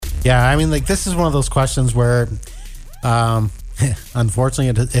Yeah, I mean, like, this is one of those questions where, unfortunately,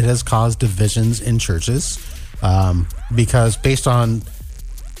 it has caused divisions in churches because based on,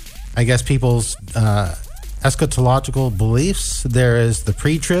 I guess, people's eschatological beliefs, there is the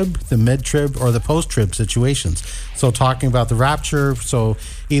pre-trib, the mid-trib, or the post-trib situations. So talking about the rapture, so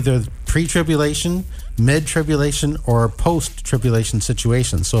either pre-tribulation, mid-tribulation, or post-tribulation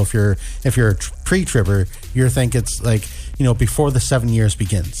situations. So if you're a pre-tribber, you think it's like, before the 7 years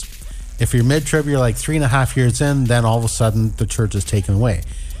begins. If you're mid-trib, you're like 3.5 years in, then all of a sudden the church is taken away.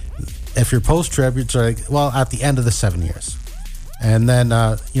 If you're post-trib, it's like, well, at the end of the 7 years. And then,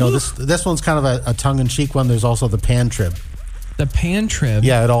 this one's kind of a tongue-in-cheek one. There's also the pan-trib. The pan-trib?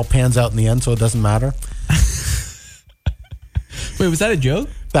 Yeah, it all pans out in the end, so it doesn't matter. Wait, was that a joke?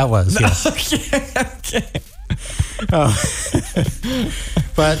 That was, yes. Okay.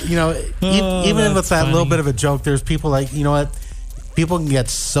 But, even with that little bit of a joke, there's people like, you know what? People can get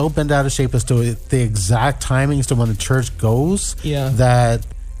so bent out of shape as to the exact timings to when the church goes that,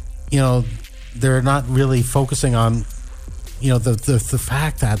 they're not really focusing on, the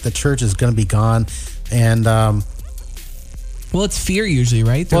fact that the church is going to be gone. And, well, it's fear usually,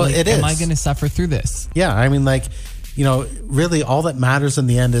 right? They're it is. Am I going to suffer through this? Yeah. I mean, like, really all that matters in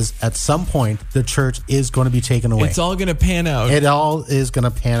the end is at some point the church is going to be taken away. It's all going to pan out. It all is going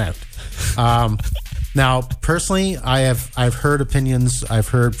to pan out. Now, personally, I've heard opinions. I've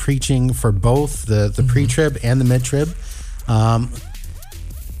heard preaching for both the pre-trib and the mid-trib. I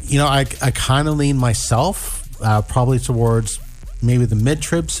kind of lean myself probably towards maybe the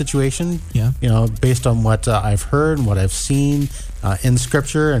mid-trib situation. Yeah. Based on what I've heard and what I've seen in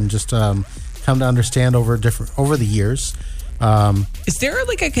Scripture, and just come to understand over the years. Is there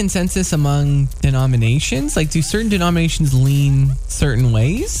like a consensus among denominations? Like, do certain denominations lean certain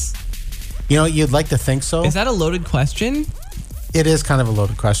ways? You'd like to think so. Is that a loaded question? It is kind of a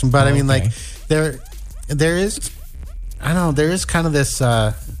loaded question, but I mean, like, there is kind of this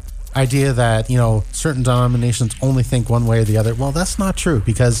idea that, certain denominations only think one way or the other. Well, that's not true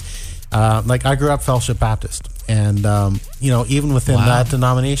because, like, I grew up Fellowship Baptist, and, even within that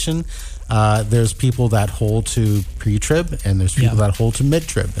denomination, there's people that hold to pre-trib and there's people that hold to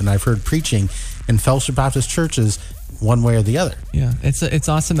mid-trib. And I've heard preaching in Fellowship Baptist churches one way or the other. Yeah, it's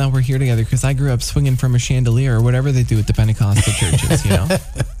awesome that we're here together because I grew up swinging from a chandelier or whatever they do at the Pentecostal churches,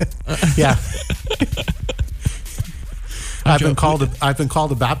 Yeah. I've been called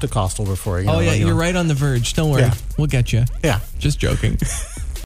a Baptist-costal before. You're right on the verge. Don't worry. Yeah. We'll get you. Yeah. Just joking.